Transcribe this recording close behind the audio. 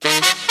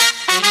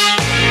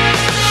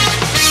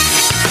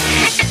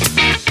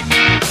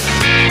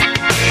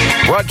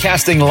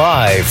Broadcasting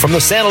live from the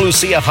Santa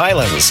Lucia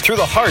Highlands through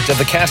the heart of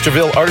the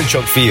Castroville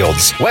artichoke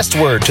fields,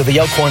 westward to the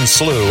Elkhorn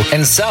Slough,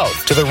 and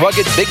south to the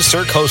rugged Big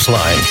Sur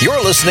coastline.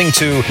 You're listening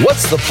to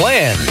What's the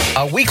Plan?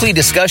 A weekly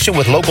discussion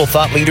with local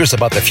thought leaders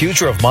about the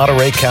future of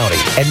Monterey County.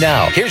 And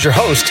now, here's your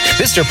host,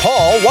 Mr.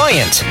 Paul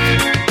Wyant.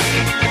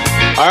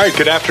 All right,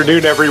 good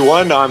afternoon,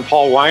 everyone. I'm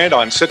Paul Wyant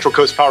on Central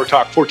Coast Power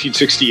Talk,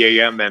 1460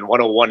 AM and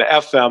 101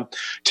 FM.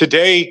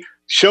 Today,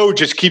 show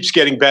just keeps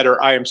getting better.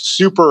 I am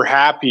super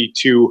happy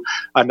to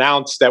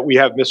announce that we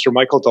have Mr.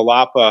 Michael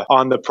DeLapa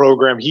on the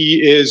program.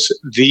 He is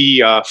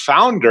the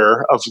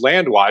founder of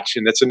Landwatch,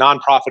 and it's a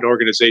nonprofit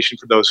organization,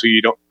 for those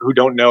who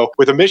don't know,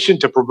 with a mission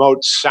to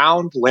promote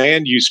sound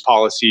land use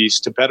policies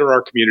to better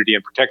our community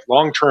and protect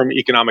long-term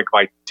economic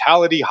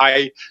vitality,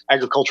 high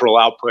agricultural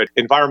output,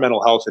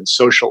 environmental health, and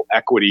social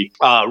equity.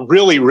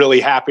 Really,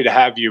 really happy to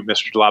have you,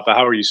 Mr. DeLapa.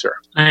 How are you, sir?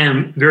 I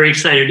am very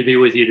excited to be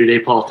with you today,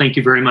 Paul. Thank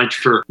you very much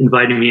for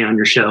inviting me on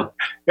your show.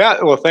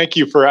 Yeah, well, thank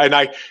you for, and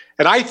I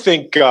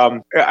think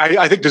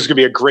I think this is going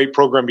to be a great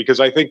program,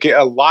 because I think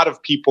a lot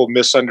of people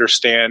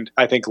misunderstand,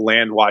 I think,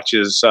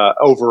 Landwatch's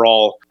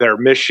overall their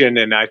mission,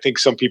 and I think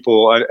some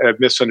people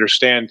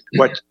misunderstand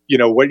what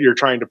you're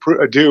trying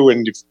to do,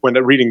 and when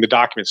they're reading the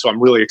document. So I'm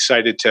really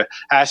excited to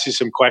ask you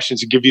some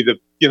questions and give you the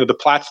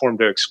platform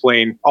to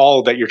explain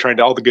all the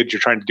good you're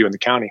trying to do in the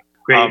county.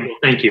 Great.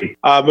 Thank you.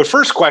 The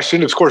first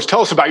question, of course, tell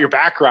us about your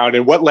background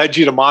and what led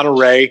you to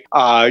Monterey,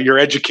 your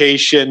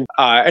education,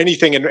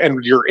 anything,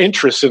 and your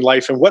interests in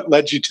life, and what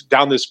led you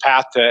down this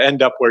path to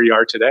end up where you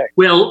are today.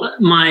 Well,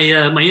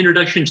 my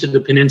introduction to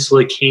the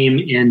peninsula came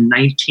in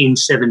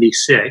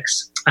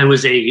 1976. I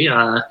was a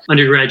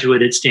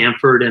undergraduate at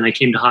Stanford, and I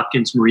came to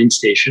Hopkins Marine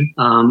Station,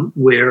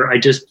 where I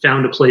just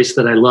found a place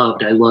that I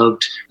loved. I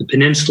loved the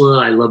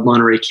peninsula. I loved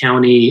Monterey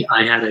County.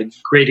 I had a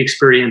great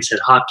experience at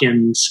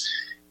Hopkins.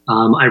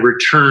 I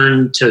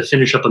returned to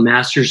finish up a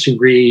master's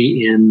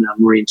degree in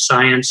marine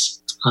science.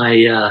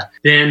 I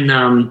then,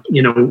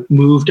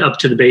 moved up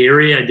to the Bay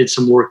Area. I did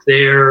some work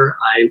there.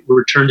 I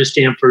returned to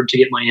Stanford to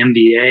get my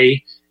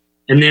MBA.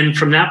 And then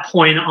from that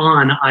point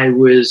on, I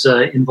was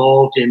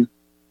involved in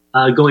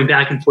going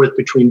back and forth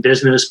between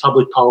business,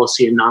 public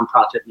policy, and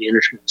nonprofit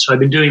management. So I've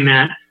been doing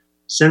that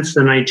since the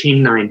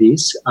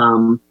 1990s.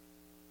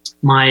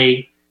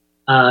 My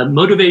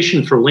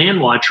motivation for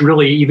Landwatch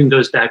really even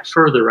goes back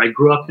further. I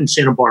grew up in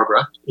Santa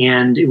Barbara,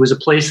 and it was a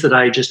place that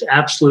I just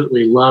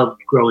absolutely loved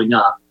growing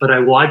up. But I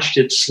watched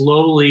it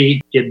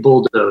slowly get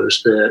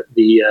bulldozed.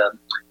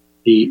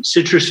 The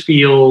citrus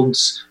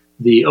fields,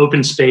 the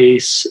open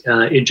space,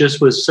 it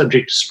just was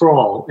subject to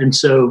sprawl. And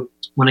so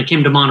when I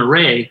came to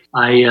Monterey,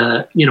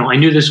 I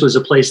knew this was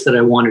a place that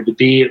I wanted to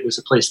be. It was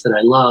a place that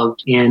I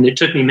loved. And it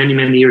took me many,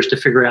 many years to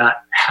figure out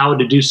how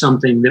to do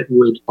something that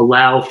would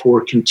allow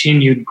for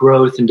continued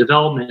growth and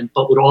development,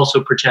 but would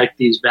also protect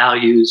these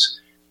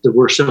values that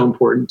were so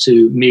important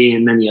to me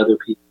and many other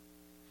people.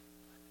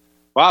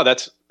 Wow,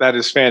 that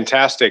is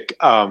fantastic.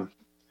 And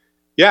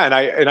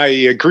I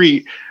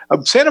agree.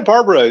 Santa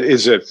Barbara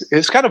is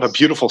kind of a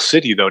beautiful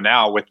city, though,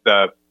 now with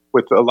a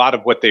lot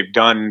of what they've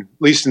done,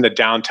 at least in the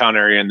downtown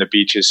area and the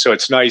beaches. So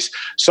it's nice.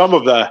 Some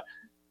of the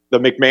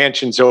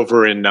McMansions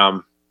over in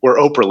where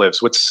Oprah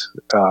lives.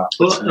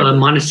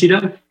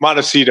 Montecito?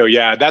 Montecito,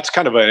 yeah. That's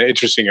kind of an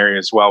interesting area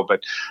as well.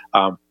 But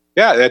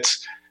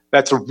that's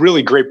a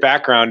really great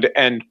background.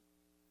 And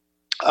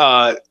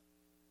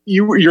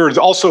you're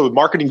also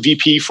marketing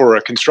VP for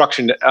a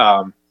construction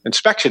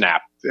inspection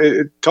app.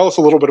 Tell us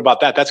a little bit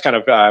about that. That's kind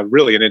of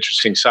really an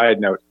interesting side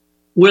note.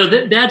 Well,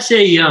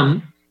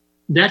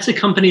 that's a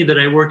company that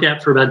I worked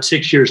at for about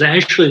 6 years. I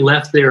actually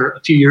left there a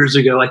few years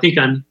ago. I think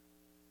I'm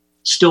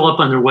still up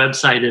on their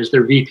website as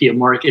their VP of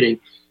marketing.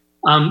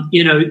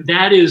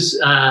 That is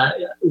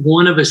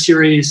one of a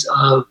series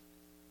of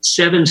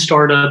 7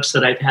 startups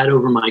that I've had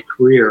over my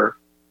career.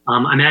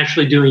 I'm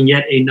actually doing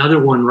yet another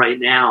one right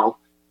now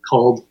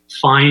called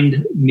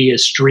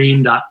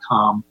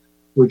FindMeAstream.com,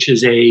 which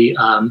is a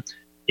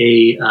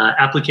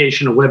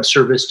application, a web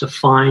service to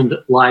find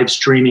live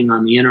streaming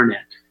on the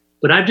internet.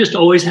 But I've just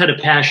always had a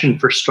passion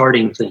for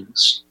starting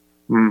things.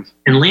 And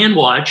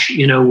Landwatch,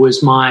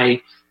 was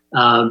my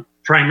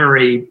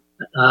primary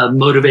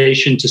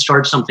motivation to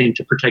start something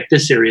to protect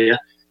this area.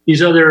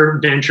 These other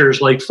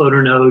ventures like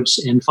PhotoNotes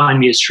and Find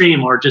Me a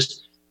Stream are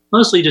just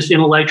mostly just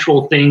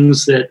intellectual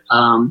things that,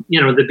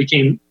 that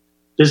became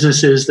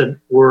businesses that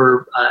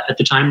were at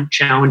the time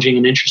challenging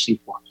and interesting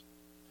for me.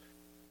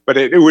 But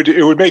it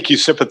would make you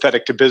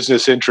sympathetic to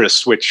business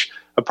interests, which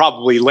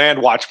probably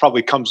Landwatch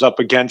probably comes up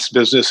against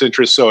business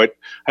interests. So I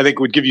think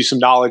would give you some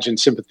knowledge and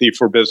sympathy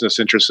for business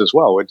interests as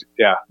well.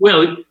 Yeah.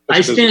 Well,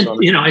 I spent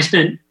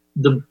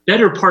the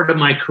better part of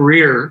my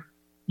career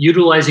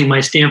utilizing my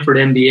Stanford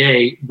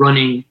MBA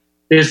running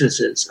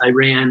businesses. I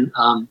ran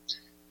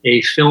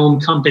a film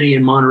company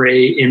in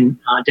Monterey, in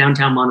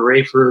downtown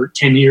Monterey for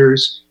 10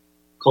 years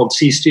called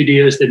C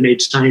Studios that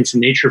made science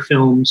and nature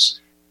films.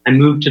 I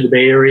moved to the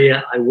Bay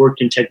Area. I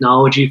worked in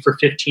technology for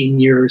 15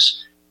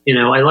 years.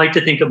 I like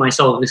to think of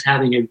myself as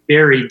having a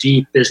very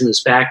deep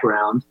business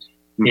background.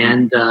 Mm-hmm.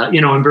 And,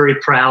 I'm very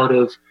proud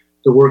of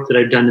the work that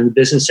I've done in the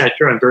business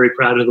sector. I'm very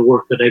proud of the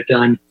work that I've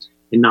done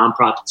in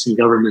nonprofits and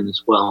government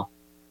as well.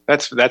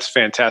 That's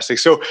fantastic.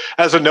 So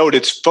as a note,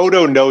 it's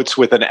Photo Notes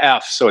with an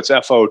F. So it's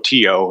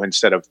FOTO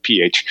instead of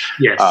PH.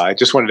 Yes. I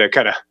just wanted to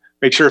kind of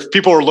make sure if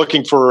people are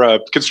looking for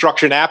a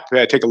construction app,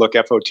 take a look,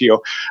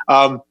 FOTO.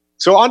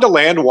 So on to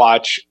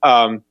Landwatch.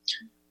 I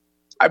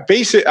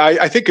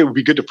think it would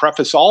be good to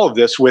preface all of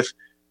this with,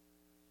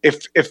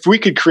 if we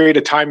could create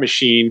a time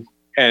machine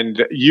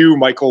and you,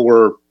 Michael,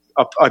 were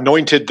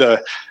anointed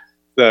the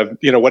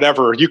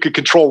whatever, you could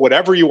control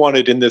whatever you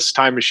wanted in this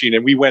time machine,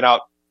 and we went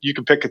out, you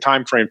can pick a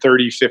time frame,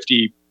 30,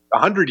 50,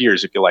 100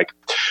 years if you like.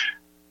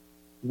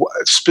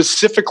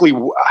 Specifically,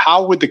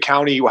 how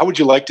would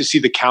you like to see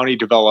the county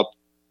develop?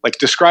 Like,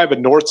 describe a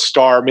North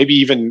Star, maybe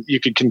even you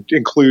could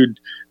include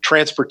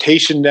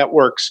transportation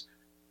networks,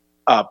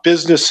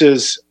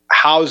 businesses,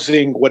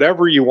 housing,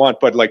 whatever you want,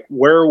 but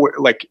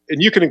and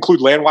you can include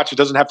Landwatch. It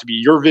doesn't have to be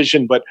your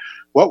vision, but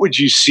what would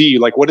you see?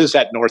 Like, what is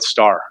that North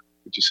Star,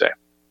 would you say?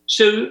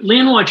 So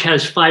Landwatch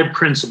has 5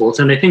 principles,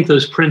 and I think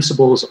those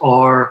principles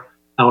are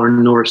our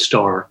North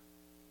Star.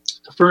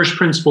 The first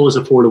principle is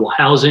affordable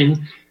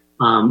housing.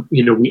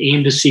 We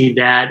aim to see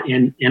that,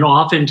 and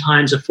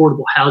oftentimes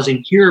affordable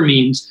housing here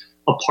means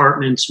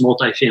apartments,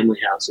 multifamily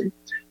housing.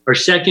 Our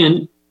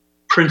second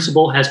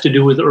principle has to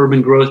do with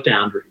urban growth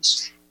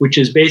boundaries, which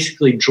is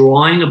basically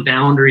drawing a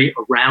boundary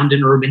around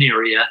an urban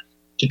area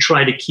to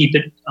try to keep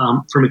it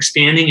from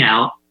expanding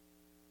out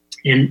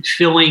and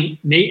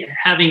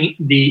having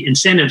the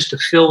incentives to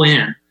fill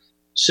in.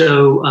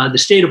 So the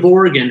state of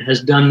Oregon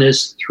has done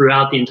this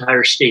throughout the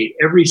entire state.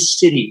 Every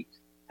city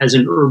has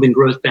an urban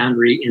growth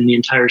boundary in the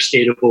entire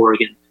state of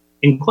Oregon.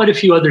 And quite a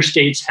few other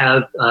states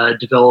have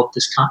developed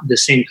the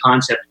same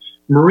concept.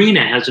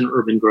 Marina has an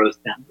urban growth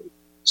boundary.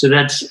 So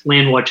that's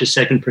Landwatch's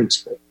second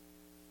principle.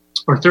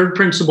 Our third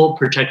principle,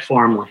 protect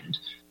farmland.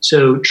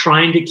 So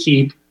trying to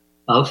keep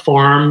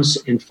farms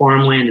and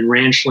farmland and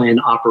ranch land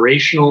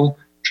operational,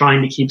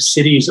 trying to keep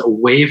cities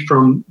away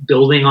from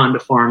building onto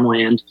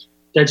farmland.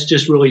 That's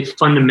just really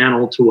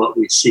fundamental to what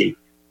we see.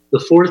 The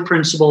fourth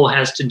principle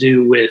has to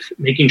do with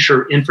making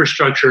sure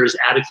infrastructure is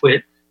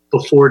adequate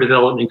before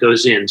development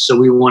goes in. So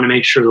we want to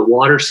make sure the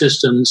water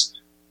systems,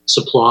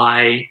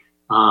 supply,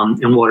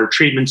 and water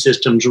treatment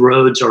systems,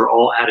 roads are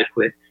all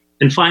adequate.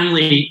 And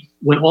finally,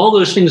 when all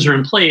those things are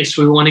in place,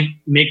 we want to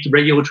make the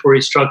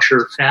regulatory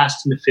structure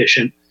fast and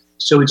efficient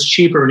so it's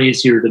cheaper and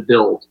easier to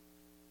build.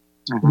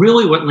 Mm-hmm.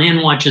 Really what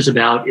Landwatch is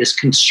about is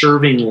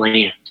conserving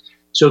land.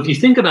 So if you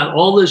think about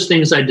all those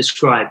things I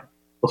described,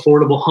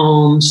 affordable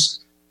homes,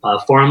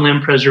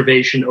 farmland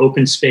preservation,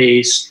 open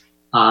space,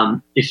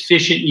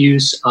 efficient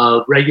use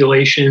of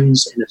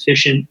regulations and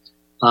efficient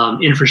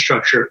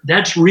infrastructure,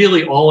 that's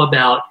really all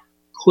about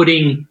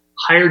putting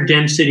higher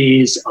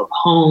densities of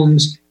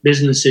homes,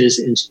 businesses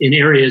in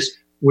areas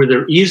where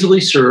they're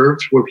easily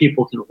served, where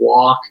people can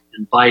walk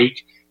and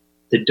bike,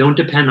 that don't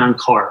depend on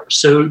cars.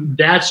 So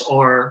that's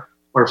our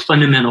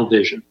fundamental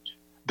vision.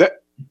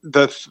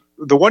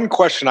 The one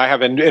question I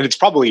have, and it's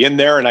probably in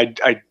there, and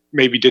I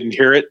maybe didn't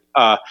hear it,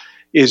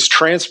 is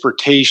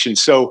transportation.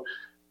 So,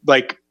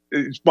 like,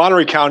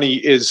 Monterey County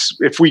is,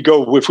 if we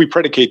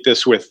predicate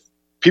this with,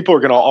 people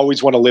are going to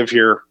always want to live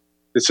here.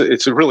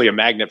 It's really a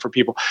magnet for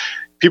people.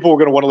 People are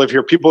going to want to live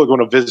here. People are going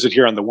to visit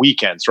here on the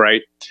weekends,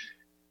 right?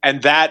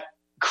 And that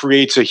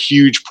creates a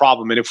huge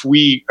problem. And if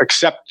we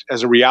accept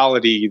as a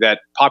reality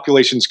that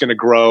population is going to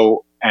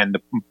grow, and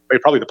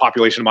probably the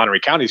population of Monterey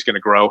County is going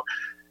to grow,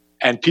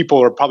 and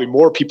probably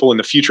more people in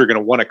the future are going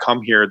to want to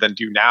come here than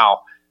do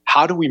now,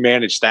 how do we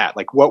manage that?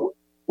 Like, what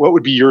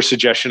would be your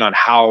suggestion on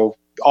how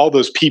all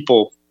those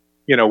people,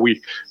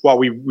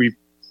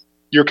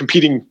 you're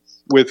competing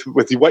with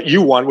what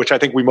you want, which I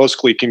think we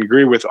mostly can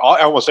agree with,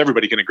 almost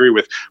everybody can agree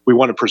with, we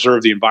want to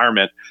preserve the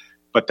environment,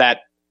 but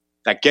that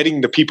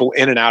getting the people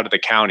in and out of the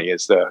county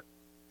is a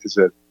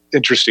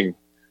interesting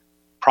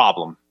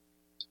problem.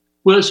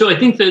 Well, so I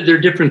think that there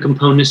are different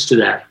components to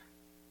that.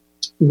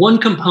 One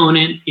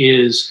component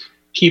is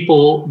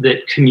people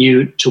that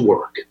commute to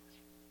work.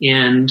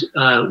 And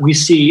we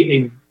see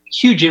a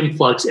huge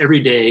influx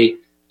every day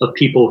of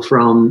people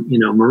from,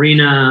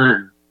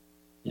 Marina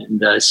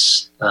and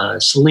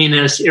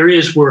Salinas,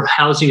 areas where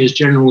housing is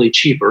generally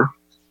cheaper,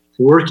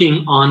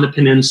 working on the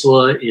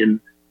peninsula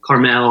in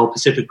Carmel,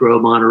 Pacific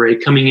Grove, Monterey,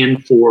 coming in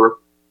for,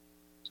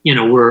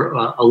 where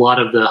a lot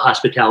of the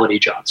hospitality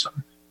jobs are.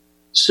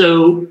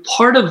 So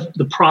part of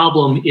the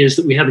problem is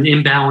that we have an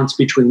imbalance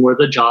between where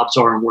the jobs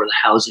are and where the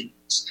housing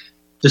is.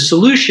 The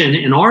solution,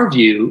 in our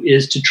view,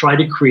 is to try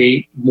to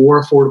create more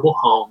affordable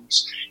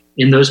homes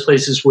in those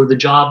places where the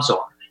jobs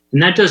are.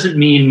 And that doesn't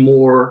mean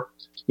more,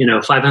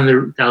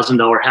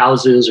 $500,000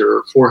 houses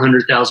or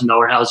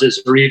 $400,000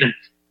 houses, or even,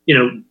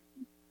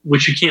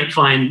 which you can't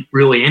find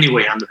really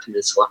anyway on the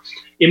peninsula.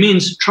 It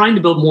means trying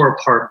to build more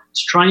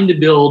apartments, trying to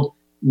build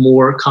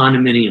more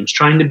condominiums,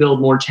 trying to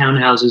build more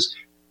townhouses,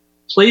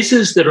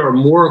 places that are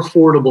more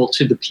affordable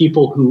to the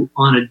people who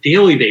on a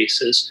daily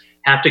basis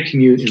have to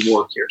commute and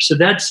work here. So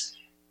that's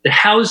the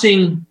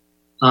housing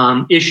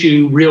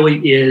issue,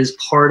 really is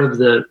part of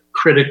the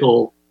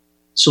critical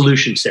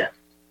solution set.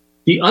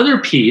 The other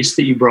piece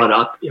that you brought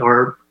up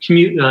are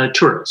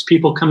tourists,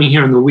 people coming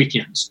here on the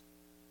weekends.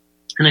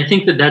 And I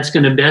think that that's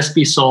going to best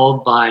be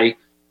solved by,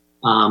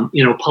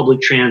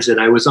 public transit.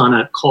 I was on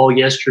a call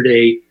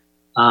yesterday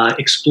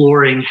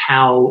exploring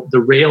how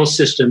the rail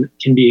system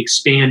can be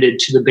expanded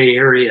to the Bay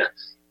Area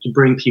to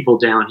bring people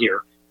down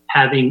here.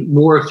 Having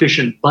more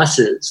efficient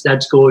buses,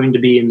 that's going to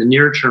be in the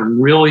near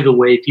term really the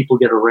way people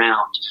get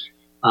around.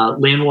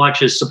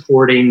 Landwatch is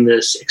supporting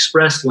this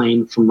express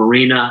lane from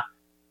Marina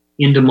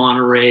into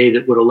Monterey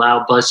that would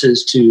allow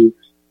buses to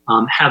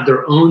have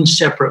their own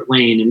separate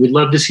lane. And we'd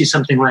love to see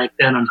something like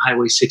that on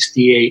Highway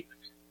 68.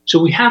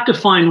 So we have to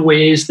find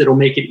ways that will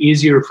make it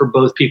easier for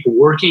both people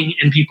working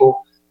and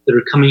people that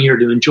are coming here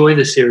to enjoy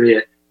this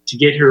area to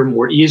get here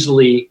more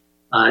easily,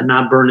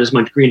 not burn as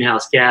much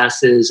greenhouse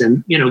gases,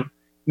 and,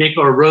 make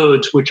our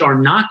roads, which are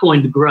not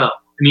going to grow.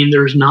 I mean,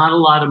 there's not a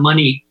lot of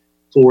money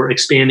for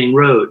expanding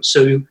roads.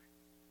 So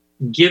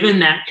given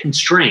that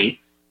constraint,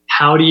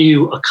 how do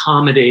you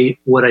accommodate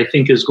what I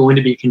think is going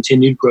to be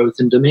continued growth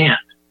and demand?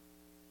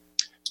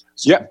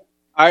 Yeah,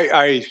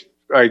 I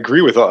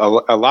agree with a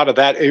lot of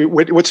that.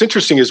 What's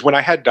interesting is when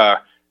I had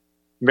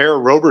Mayor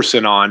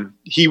Roberson on,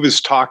 he was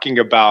talking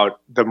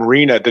about the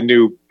Marina, the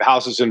new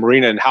houses in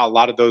Marina, and how a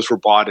lot of those were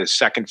bought as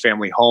second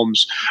family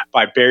homes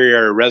by Bay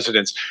Area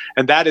residents.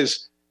 And that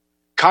is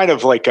kind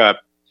of like a,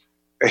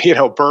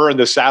 burr in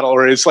the saddle,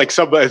 or it's like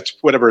something,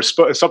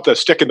 a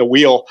stick in the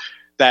wheel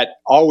that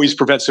always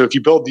prevents. So if you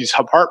build these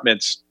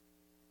apartments,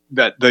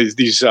 that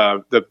these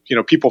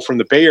people from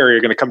the Bay Area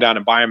are going to come down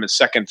and buy them as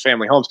second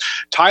family homes.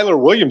 Tyler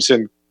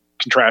Williamson,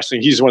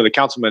 contrasting, he's one of the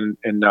councilmen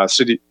in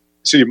city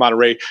of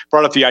Monterey,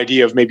 brought up the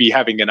idea of maybe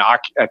having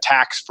a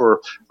tax for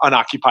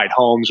unoccupied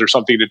homes or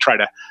something to try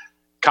to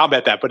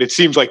combat that. But it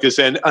seems like this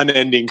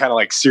unending kind of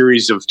like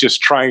series of just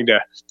trying to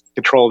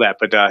control that.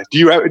 But do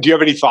you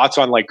have any thoughts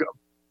on like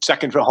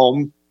second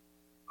home?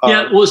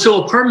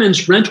 So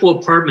rental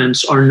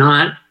apartments are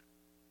not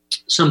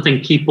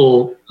something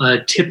people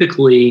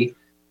typically,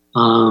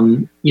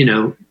 out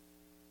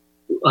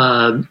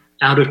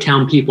of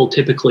town people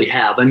typically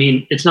have. I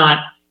mean, it's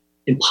not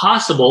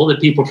impossible that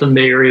people from the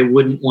Bay Area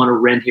wouldn't want to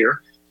rent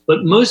here,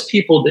 but most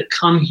people that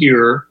come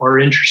here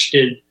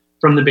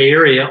from the Bay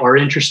Area are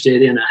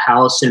interested in a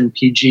house in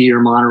PG or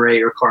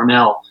Monterey or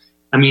Carmel.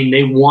 I mean,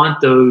 they want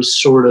those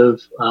sort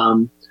of,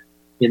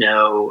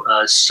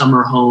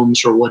 summer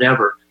homes or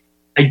whatever.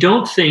 I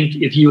don't think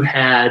if you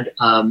had,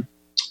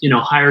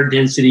 higher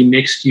density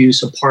mixed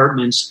use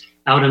apartments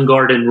out on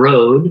Garden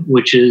Road,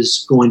 which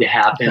is going to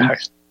happen,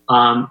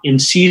 in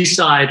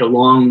Seaside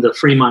along the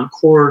Fremont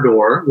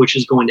Corridor, which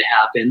is going to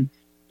happen,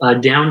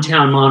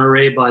 downtown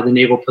Monterey by the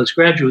Naval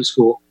Postgraduate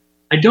School,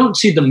 I don't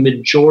see the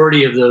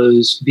majority of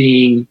those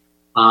being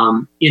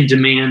in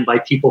demand by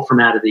people from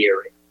out of the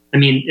area. I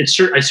mean,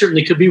 I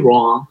certainly could be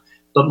wrong,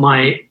 but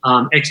my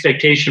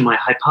expectation, my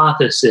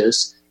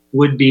hypothesis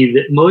would be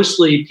that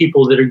mostly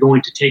people that are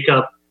going to take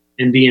up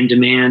and be in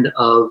demand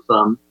of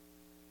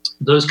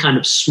those kind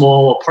of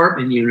small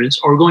apartment units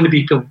are going to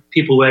be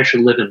people who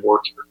actually live and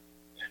work here.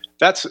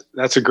 That's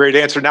a great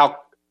answer. Now,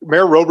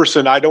 Mayor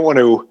Roberson, I don't want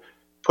to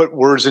put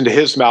words into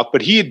his mouth,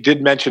 but he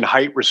did mention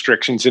height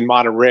restrictions in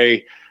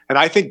Monterey. And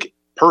I think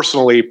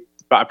personally,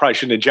 I probably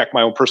shouldn't inject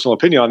my own personal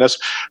opinion on this,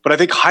 but I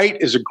think height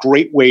is a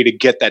great way to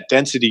get that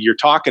density you're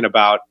talking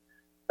about,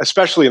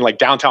 especially in like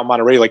downtown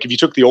Monterey. Like if you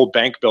took the old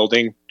bank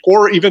building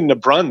or even the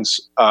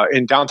Bruns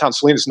in downtown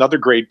Salinas, another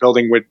great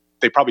building where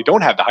they probably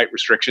don't have the height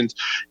restrictions.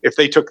 If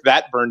they took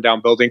that burned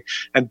down building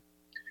and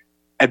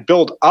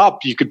build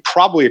up, you could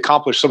probably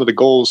accomplish some of the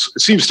goals.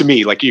 It seems to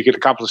me like you could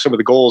accomplish some of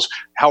the goals.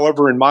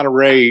 However, in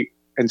Monterey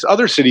and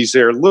other cities,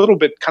 they're a little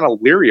bit kind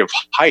of leery of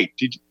height.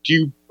 Do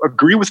you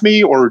agree with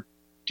me, or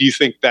do you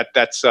think that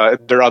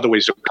there are other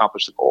ways to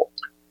accomplish the goal?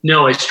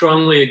 No, I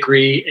strongly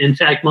agree. In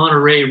fact,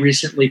 Monterey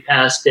recently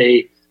passed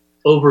a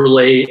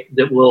overlay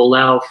that will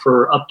allow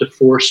for up to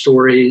 4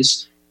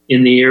 stories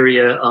in the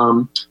area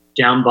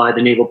down by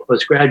the Naval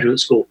Postgraduate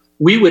School.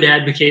 We would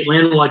advocate,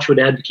 Landwatch would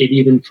advocate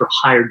even for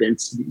higher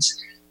densities.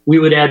 We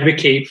would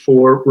advocate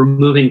for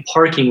removing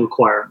parking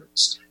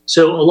requirements.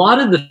 So a lot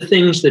of the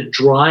things that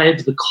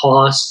drive the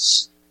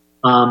costs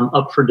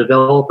up for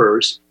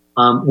developers,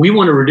 we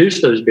want to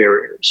reduce those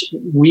barriers.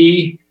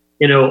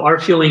 Our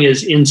feeling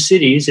is in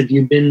cities, if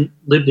you've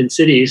lived in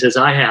cities as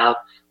I have,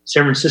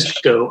 San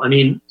Francisco, I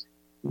mean,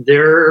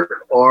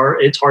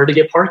 it's hard to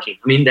get parking.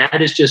 I mean,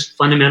 that is just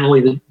fundamentally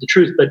the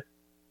truth. But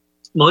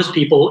most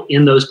people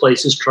in those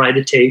places try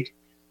to take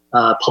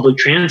public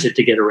transit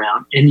to get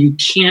around. And you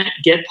can't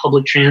get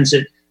public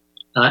transit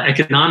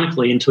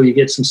economically until you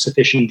get some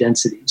sufficient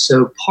density.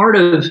 So part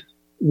of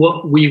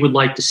what we would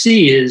like to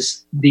see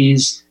is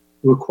these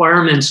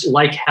requirements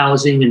like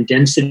housing and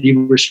density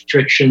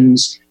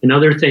restrictions and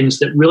other things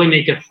that really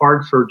make it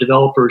hard for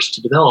developers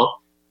to develop.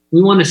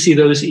 We want to see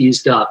those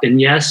eased up. And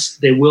yes,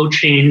 they will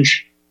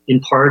change in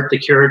part the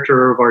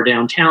character of our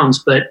downtowns,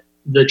 but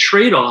the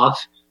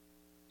trade-off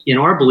in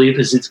our belief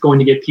is it's going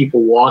to get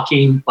people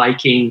walking,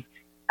 biking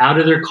out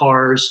of their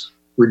cars,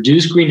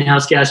 reduce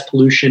greenhouse gas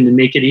pollution, and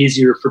make it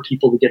easier for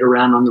people to get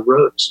around on the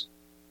roads.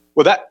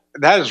 Well,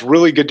 that is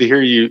really good to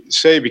hear you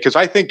say, because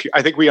I think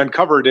we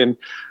uncovered, in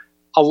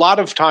a lot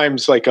of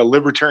times, like a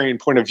libertarian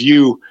point of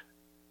view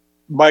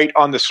might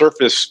on the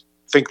surface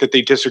think that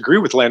they disagree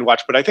with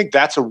Landwatch, but I think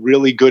that's a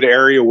really good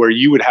area where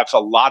you would have a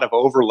lot of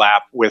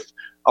overlap with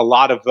a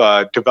lot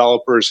of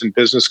developers and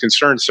business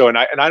concerns. So, and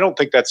I don't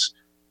think that's,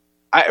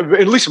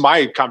 at least in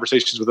my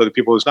conversations with other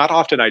people, is not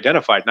often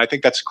identified. And I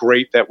think that's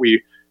great that we're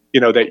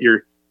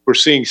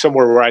seeing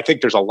somewhere where I think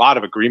there's a lot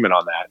of agreement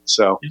on that.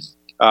 So,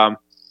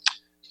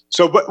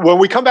 but when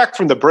we come back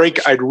from the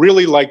break, I'd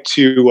really like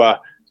to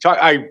talk.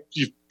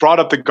 You brought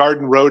up the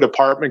Garden Road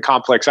apartment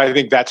complex. I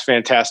think that's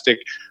fantastic.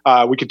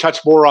 We could touch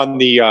more on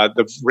the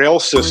rail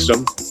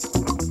system.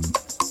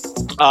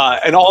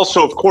 And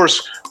also, of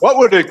course, what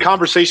would a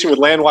conversation with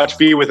Landwatch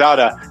be without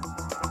a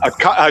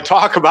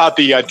talk about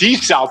the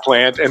desal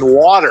plant and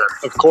water?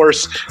 Of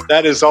course,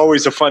 that is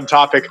always a fun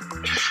topic.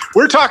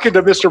 We're talking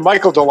to Mr.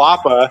 Michael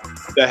DeLappa,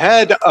 the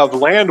head of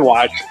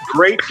Landwatch,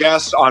 great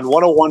guest on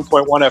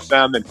 101.1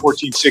 FM and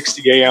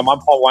 1460 AM. I'm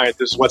Paul Wyatt.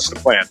 This is What's the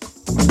Plan?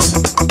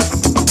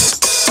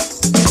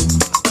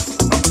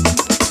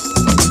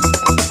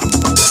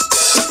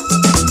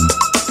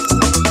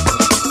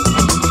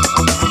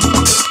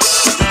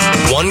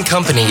 One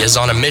company is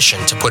on a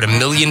mission to put 1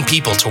 million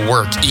people to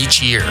work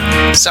each year.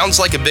 Sounds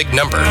like a big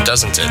number,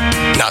 doesn't it?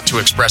 Not to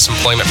Express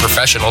Employment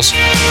Professionals.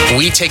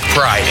 We take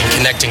pride in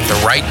connecting the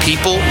right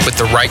people with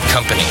the right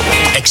company.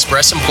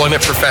 Express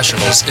Employment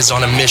Professionals is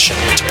on a mission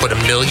to put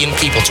 1 million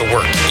people to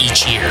work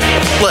each year.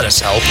 Let us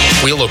help.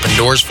 We'll open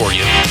doors for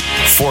you.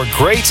 For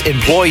great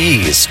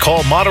employees,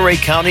 call Monterey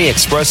County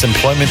Express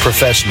Employment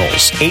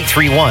Professionals,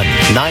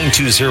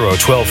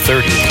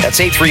 831-920-1230. That's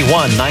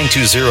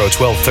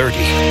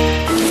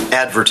 831-920-1230.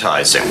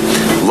 Advertising.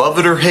 Love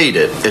it or hate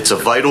it, it's a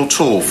vital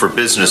tool for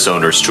business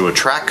owners to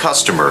attract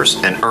customers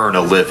and earn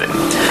a living.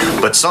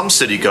 But some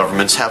city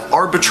governments have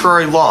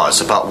arbitrary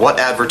laws about what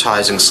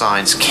advertising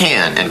signs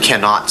can and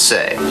cannot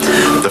say.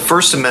 The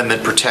First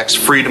Amendment protects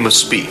freedom of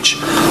speech.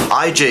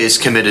 IJ is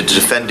committed to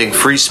defending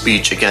free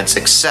speech against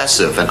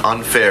excessive and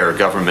unfair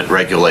government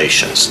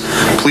regulations.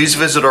 Please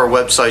visit our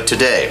website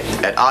today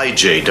at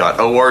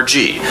ij.org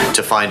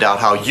to find out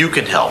how you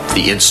can help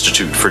the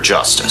Institute for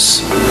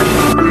Justice.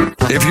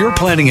 If you're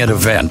planning an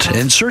event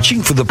and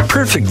searching for the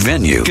perfect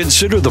venue,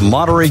 consider the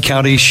Monterey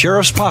County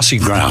Sheriff's Posse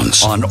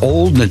Grounds on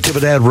Old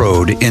Natividad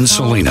Road in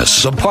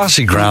Salinas. The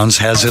Posse Grounds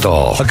has it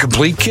all. A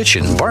complete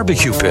kitchen,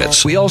 barbecue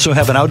pits. We also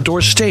have an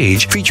outdoor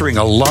stage featuring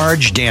a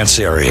large dance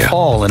area,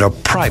 all in a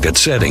private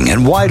setting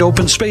and wide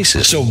open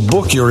spaces. So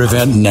book your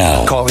event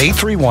now. Call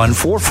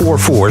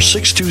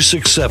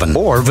 831-444-6267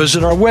 or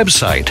visit our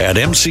website at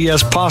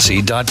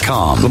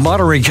mcsposse.com. The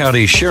Monterey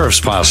County Sheriff's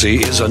Posse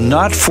is a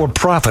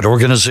not-for-profit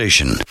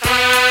organization.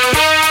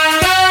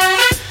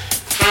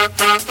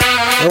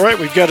 All right,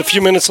 we've got a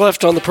few minutes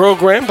left on the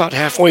program, about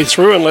halfway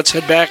through, and let's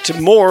head back to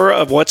more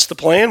of What's the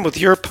Plan with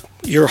your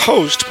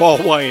host, Paul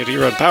Wyatt,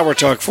 here on Power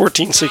Talk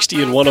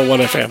 1460 and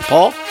 101 FM.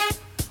 Paul?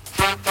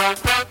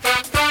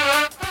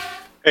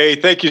 Hey,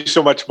 thank you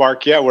so much,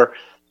 Mark. Yeah, we're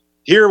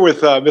here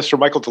with Mr.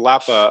 Michael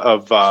DeLappa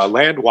of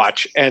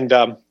Landwatch, and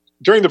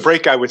during the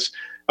break, I was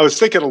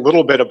thinking a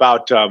little bit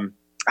about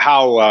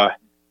how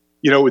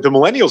the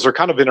millennials are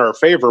kind of in our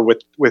favor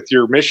with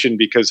your mission,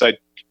 because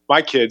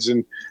my kids,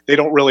 and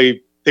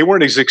they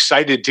weren't as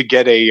excited to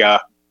get a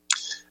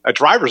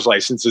driver's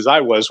license as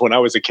I was when I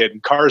was a kid.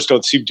 And cars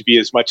don't seem to be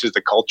as much as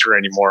the culture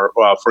anymore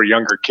for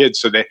younger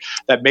kids. So that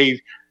may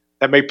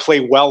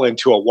play well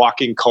into a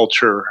walking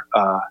culture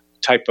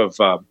type of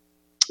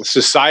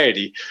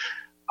society.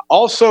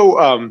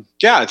 Also,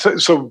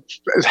 So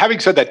having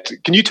said that,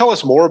 can you tell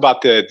us more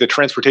about the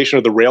transportation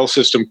of the rail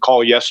system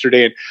call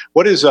yesterday, and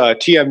what is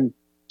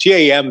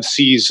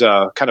TAMC's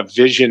kind of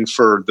vision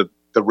for the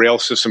rail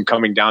system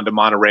coming down to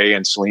Monterey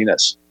and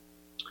Salinas?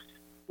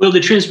 Well, the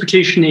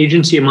Transportation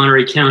Agency of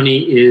Monterey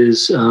County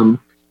is,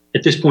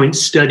 at this point,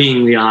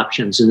 studying the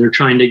options, and they're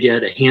trying to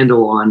get a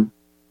handle on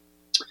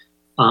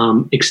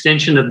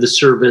extension of the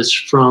service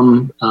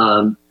from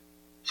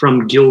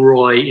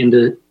Gilroy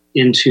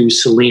into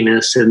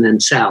Salinas and then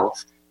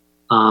south,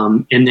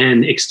 and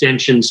then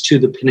extensions to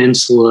the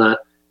peninsula,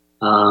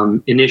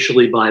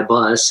 initially by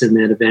bus and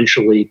then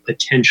eventually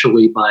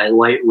potentially by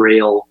light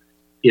rail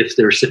if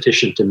there's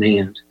sufficient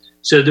demand.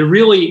 So they're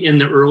really in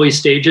the early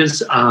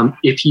stages.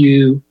 If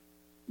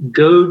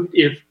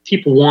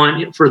people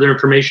want further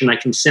information, I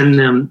can send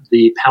them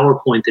the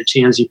PowerPoint that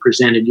Chansey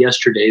presented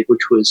yesterday,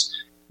 which was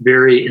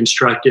very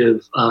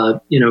instructive,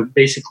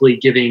 basically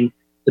giving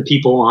the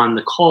people on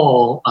the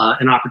call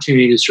an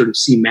opportunity to sort of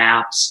see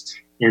maps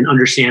and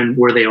understand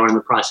where they are in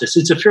the process.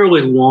 It's a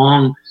fairly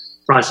long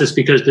process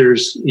because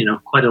there's,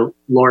 quite a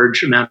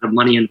large amount of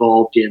money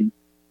involved in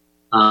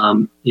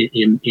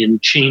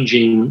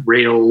changing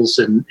rails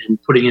and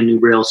putting in new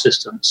rail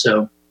systems.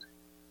 So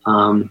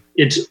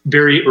it's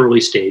very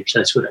early stage.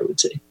 That's what I would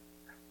say.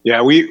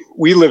 Yeah, we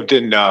lived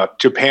in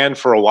Japan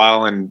for a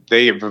while, and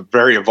they have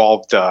very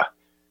evolved. Of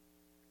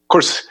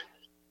course,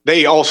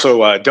 They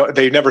also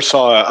they never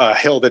saw a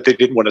hill that they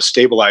didn't want to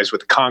stabilize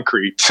with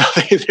concrete. So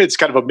it's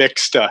kind of a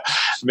mixed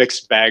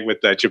bag with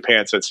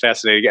Japan. So it's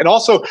fascinating. And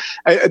also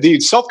the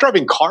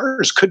self-driving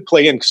cars could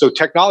play in. So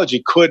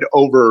technology could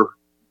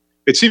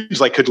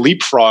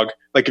leapfrog.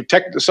 Like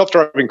if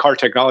self-driving car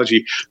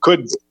technology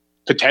could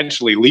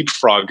potentially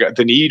leapfrog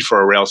the need for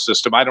a rail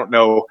system. I don't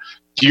know.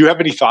 Do you have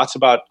any thoughts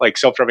about like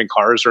self-driving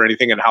cars or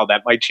anything and how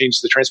that might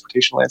change the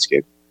transportation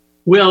landscape?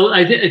 Well,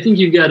 I think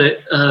you've got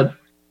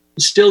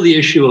still the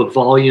issue of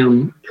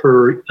volume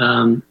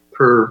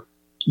per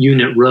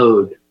unit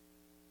road.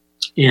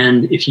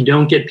 And if you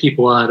don't get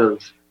people out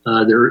of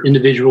their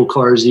individual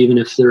cars, even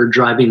if they're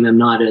driving them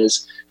not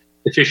as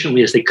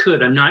efficiently as they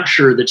could, I'm not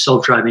sure that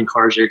self-driving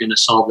cars are going to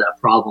solve that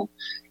problem.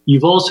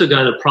 You've also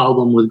got a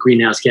problem with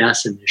greenhouse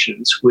gas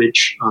emissions,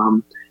 which,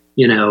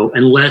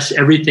 unless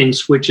everything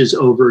switches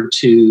over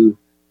to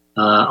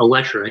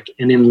electric,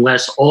 and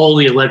unless all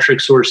the electric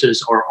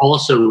sources are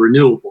also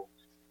renewable,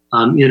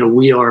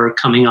 we are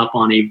coming up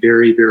on a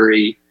very,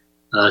 very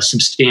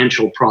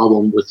substantial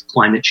problem with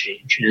climate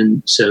change.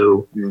 And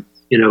so,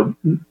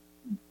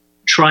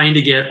 trying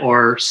to get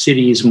our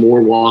cities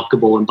more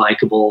walkable and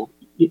bikeable,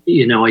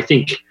 I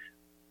think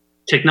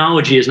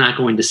technology is not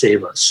going to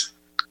save us.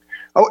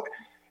 Oh,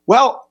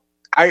 well,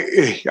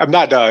 I'm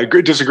not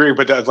disagreeing,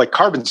 but like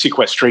carbon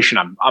sequestration,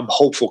 I'm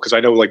hopeful because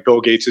I know like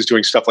Bill Gates is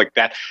doing stuff like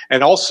that.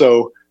 And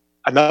also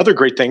another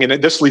great thing,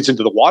 and this leads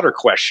into the water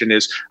question,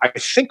 is I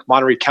think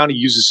Monterey County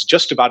uses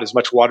just about as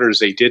much water as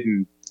they did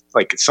in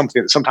like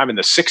sometime in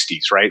the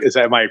 60s, right?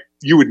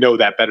 You would know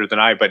that better than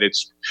I, but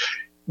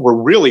we're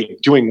really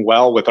doing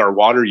well with our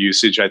water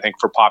usage, I think,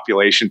 for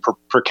population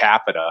per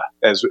capita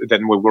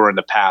than we were in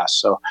the past.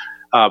 So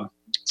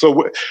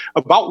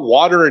about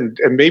water, and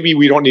maybe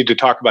we don't need to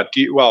talk about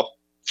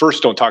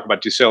first, don't talk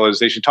about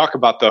desalinization. Talk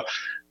about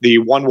the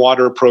One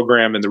Water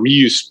program and the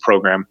reuse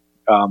program,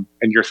 and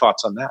your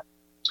thoughts on that.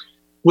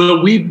 Well,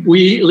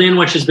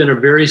 Landwatch has been a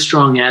very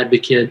strong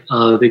advocate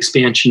of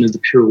expansion of the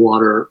Pure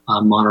Water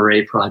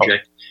Monterey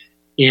project.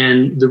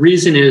 And the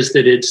reason is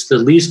that it's the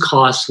least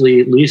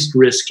costly, least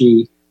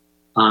risky,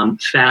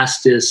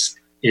 fastest,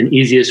 and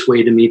easiest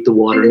way to meet the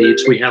water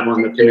needs we have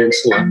on the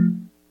peninsula.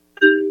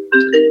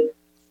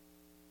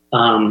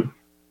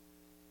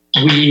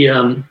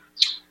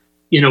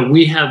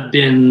 We have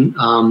been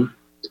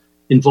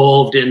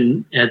involved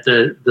at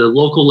the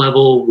local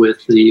level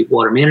with the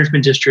Water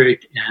Management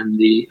District and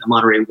the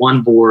Monterey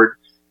One Board,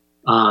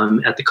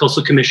 at the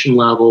Coastal Commission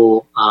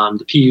level,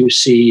 the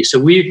PUC. So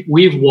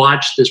we've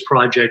watched this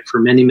project for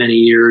many, many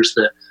years,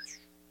 the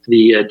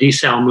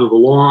desal move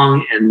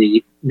along, and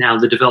now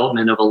the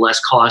development of a less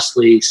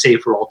costly,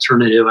 safer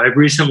alternative. I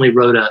recently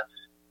wrote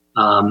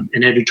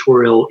an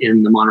editorial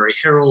in the Monterey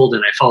Herald,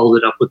 and I followed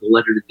it up with a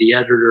letter to the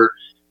editor,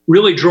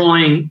 really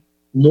drawing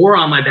more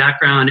on my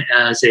background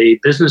as a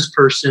business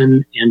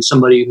person and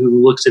somebody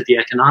who looks at the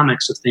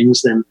economics of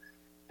things than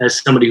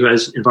as somebody who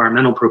has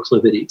environmental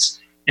proclivities.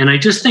 And I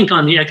just think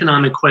on the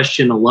economic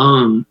question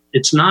alone,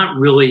 it's not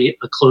really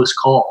a close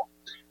call.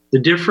 The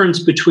difference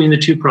between the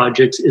two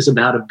projects is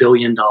about $1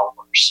 billion.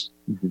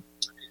 Mm-hmm.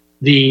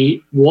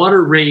 The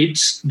water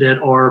rates that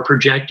are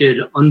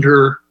projected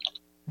under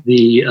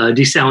the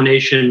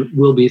desalination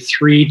will be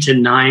 3 to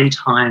 9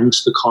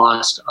 times the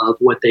cost of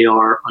what they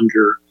are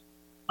under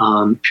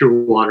pure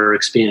water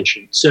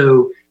expansion.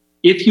 So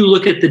if you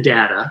look at the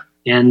data,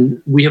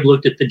 and we have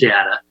looked at the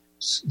data,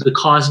 the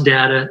cost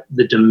data,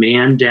 the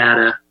demand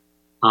data,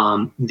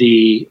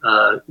 the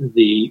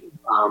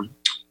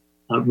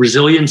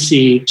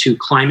resiliency to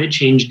climate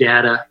change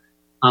data,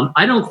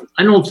 I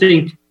don't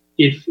think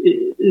if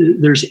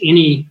there's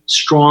any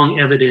strong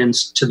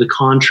evidence to the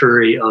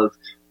contrary of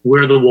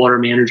where the Water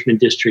Management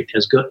District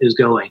is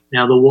going.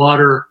 Now,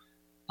 the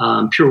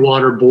Pure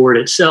Water Board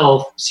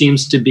itself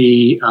seems to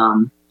be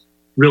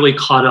really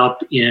caught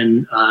up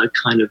in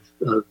kind of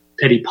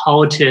petty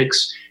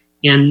politics,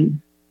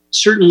 and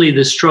certainly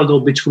the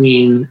struggle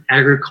between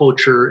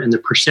agriculture and the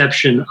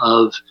perception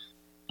of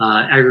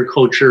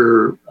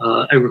agricultural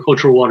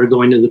water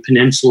going to the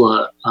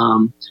peninsula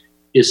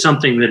is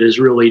something that has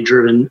really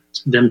driven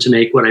them to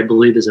make what I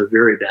believe is a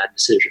very bad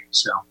decision.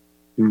 So,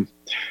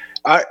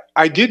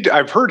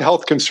 I've heard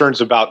health concerns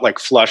about like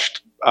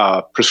flushed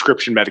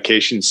prescription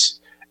medications.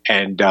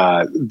 And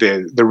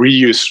the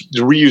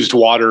reused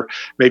water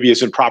maybe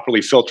isn't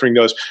properly filtering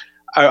those.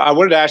 I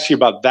wanted to ask you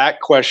about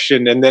that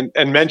question, and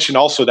mention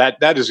also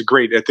that is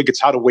great. I think it's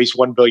How to Waste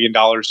 $1 billion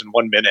in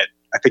 1 minute.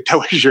 I think that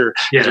was your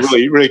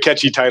really, really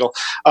catchy title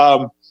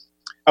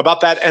about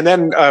that. And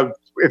then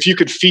if you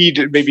could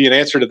feed maybe an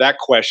answer to that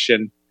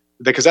question,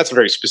 because that's a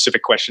very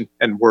specific question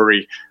and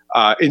worry,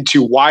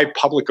 into why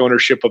public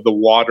ownership of the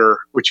water,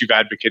 which you've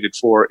advocated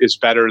for, is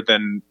better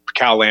than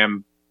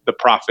CalAm, the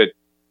profit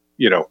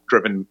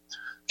driven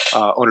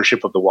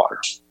ownership of the water.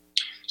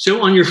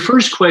 So on your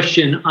first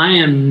question, I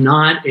am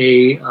not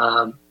a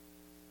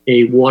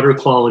water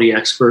quality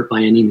expert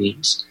by any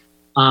means.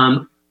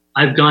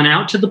 I've gone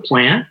out to the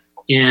plant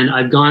and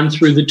I've gone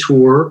through the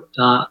tour.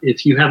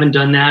 If you haven't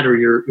done that, or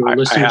your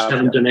listeners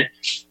haven't done it,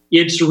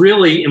 it's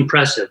really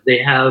impressive. They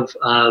have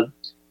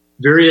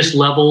various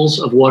levels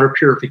of water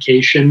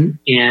purification,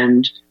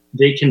 and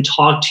they can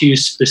talk to you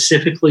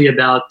specifically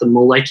about the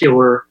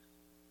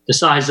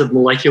size of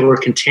molecular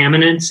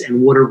contaminants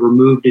and what are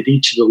removed at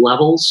each of the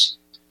levels.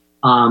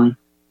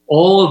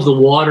 All of the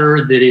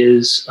water that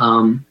is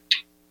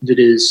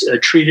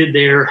treated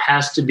there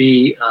has to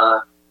be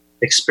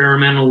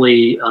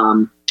experimentally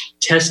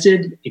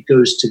tested. It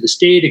goes to the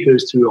state. It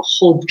goes through a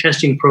whole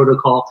testing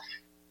protocol.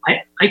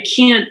 I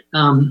can't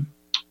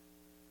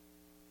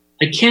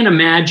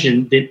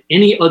imagine that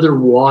any other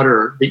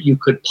water that you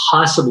could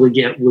possibly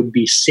get would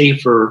be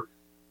safer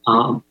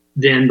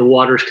than the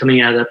waters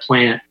coming out of that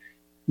plant.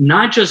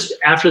 Not just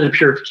after the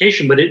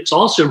purification, but it's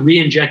also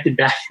re-injected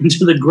back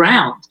into the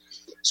ground.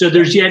 So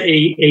there's yet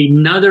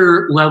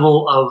another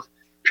level of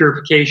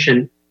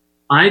purification.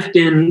 I've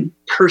been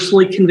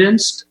personally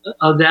convinced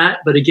of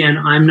that, but again,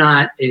 I'm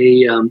not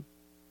a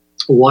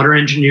water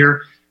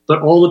engineer.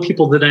 But all the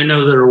people that I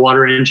know that are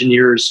water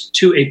engineers,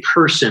 to a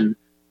person,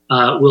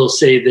 will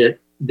say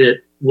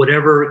that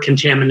whatever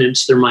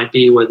contaminants there might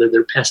be, whether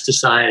they're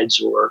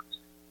pesticides or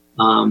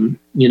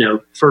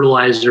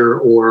fertilizer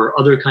or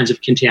other kinds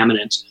of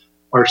contaminants,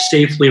 are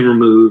safely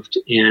removed,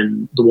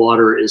 and the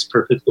water is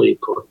perfectly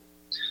potable.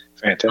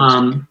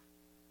 Fantastic.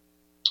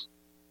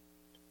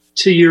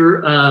 To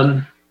your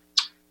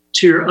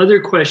other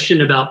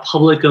question about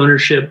public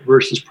ownership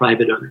versus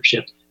private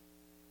ownership,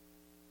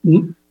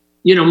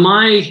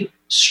 my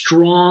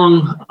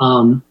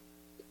strong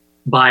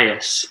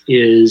bias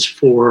is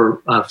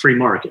for free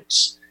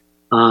markets.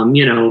 I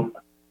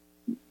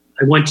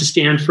went to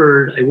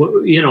Stanford.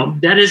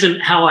 That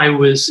isn't how I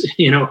was.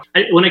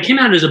 When I came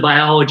out as a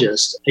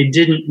biologist, I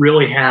didn't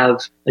really have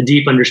a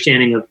deep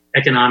understanding of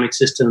economic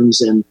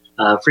systems and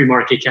free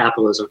market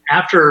capitalism.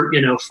 After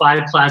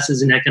 5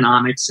 classes in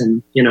economics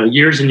and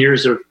years and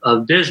years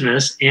of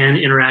business and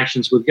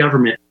interactions with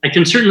government, I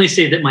can certainly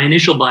say that my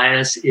initial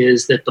bias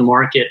is that the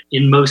market,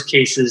 in most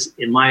cases,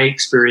 in my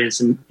experience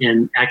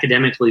and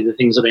academically, the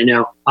things that I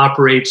know,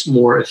 operates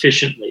more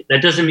efficiently.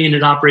 That doesn't mean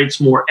it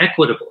operates more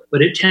equitably,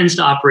 but it tends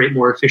to operate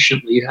more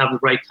efficiently. You have the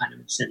right kind of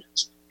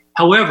incentives.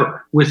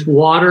 However, with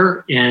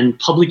water and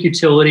public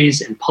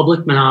utilities and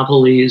public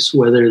monopolies,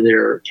 whether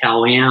they're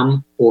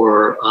Cal-Am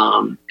or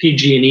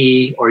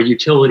PG&E or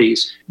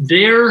utilities,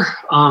 they're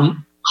a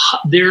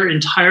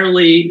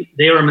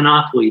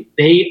monopoly.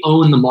 They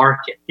own the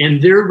market,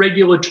 and their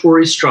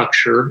regulatory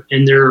structure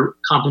and their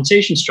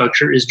compensation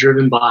structure is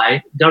driven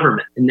by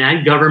government. And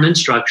that government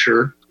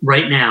structure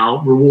right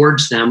now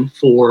rewards them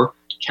for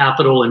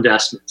capital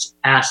investments,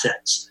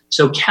 assets.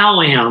 So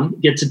Cal-Am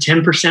gets a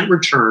 10%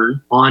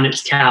 return on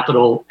its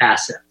capital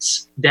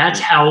assets. That's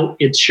how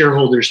its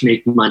shareholders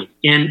make money.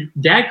 And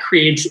that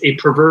creates a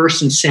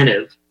perverse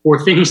incentive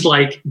for things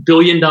like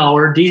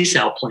billion-dollar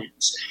desal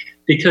plans,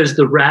 because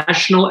the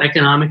rational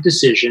economic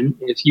decision,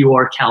 if you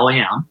are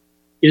Cal-Am,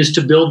 is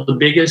to build the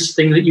biggest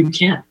thing that you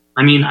can.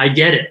 I mean, I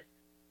get it.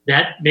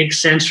 That makes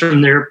sense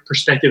from their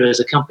perspective as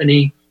a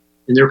company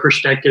and their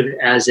perspective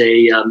as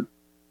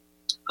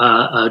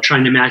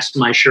trying to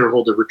maximize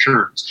shareholder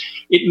returns.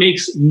 It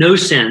makes no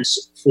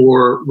sense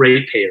for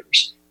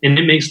ratepayers, and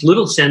it makes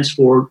little sense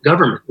for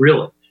government,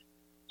 really.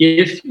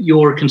 If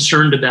you're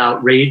concerned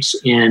about rates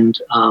and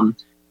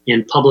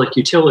public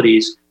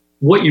utilities,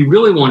 what you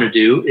really want to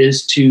do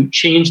is to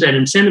change that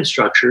incentive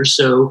structure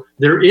so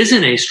there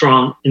isn't a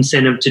strong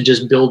incentive to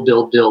just build.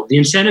 The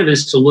incentive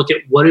is to look at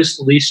what is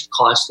the least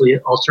costly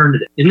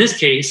alternative. In this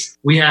case,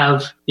 we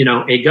have,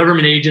 a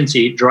government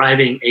agency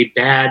driving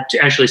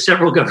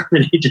several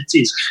government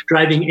agencies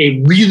driving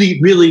a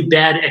really, really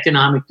bad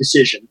economic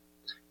decision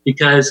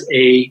because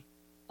a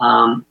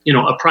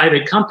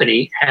private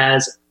company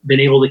has been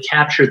able to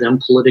capture them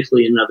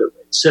politically in other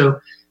ways. So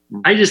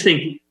I just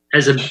think,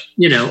 as a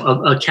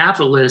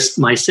capitalist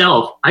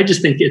myself, I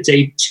just think it's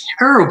a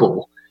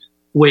terrible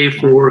way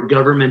for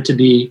government to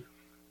be,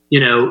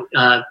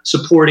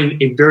 supporting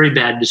a very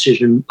bad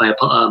decision by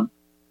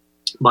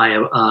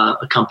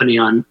a company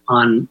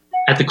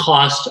at the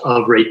cost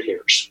of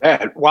ratepayers.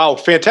 Wow,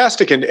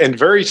 fantastic and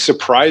very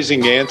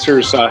surprising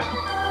answers.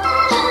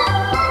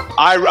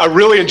 I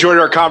really enjoyed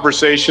our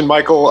conversation,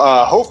 Michael.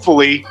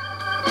 Hopefully,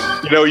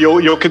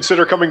 you'll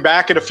consider coming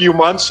back in a few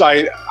months.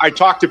 I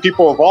talk to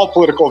people of all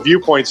political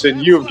viewpoints,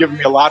 and you have given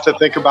me a lot to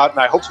think about,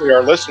 and hopefully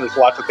our listeners a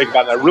lot to think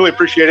about, and I really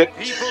appreciate it.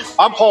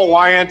 I'm Paul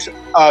Wyant,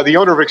 the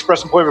owner of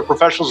Express Employment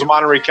Professionals of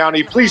Monterey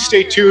County. Please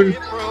stay tuned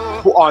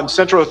on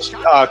Central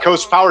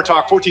Coast Power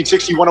Talk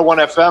 1460 101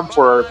 FM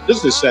for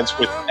Business Sense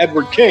with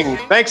Edward King.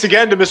 Thanks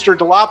again to Mr.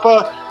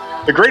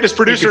 DeLapa, the greatest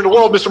producer in the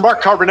world, Mr.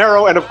 Mark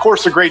Carbonaro, and of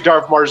course the great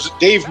Dave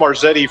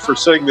Marzetti for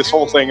setting this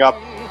whole thing up.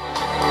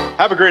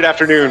 Have a great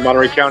afternoon,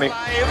 Monterey County. And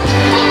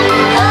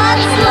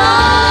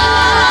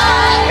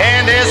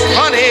as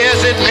funny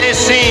as it may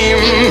seem,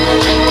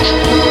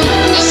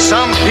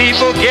 some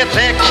people get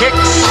their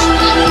kicks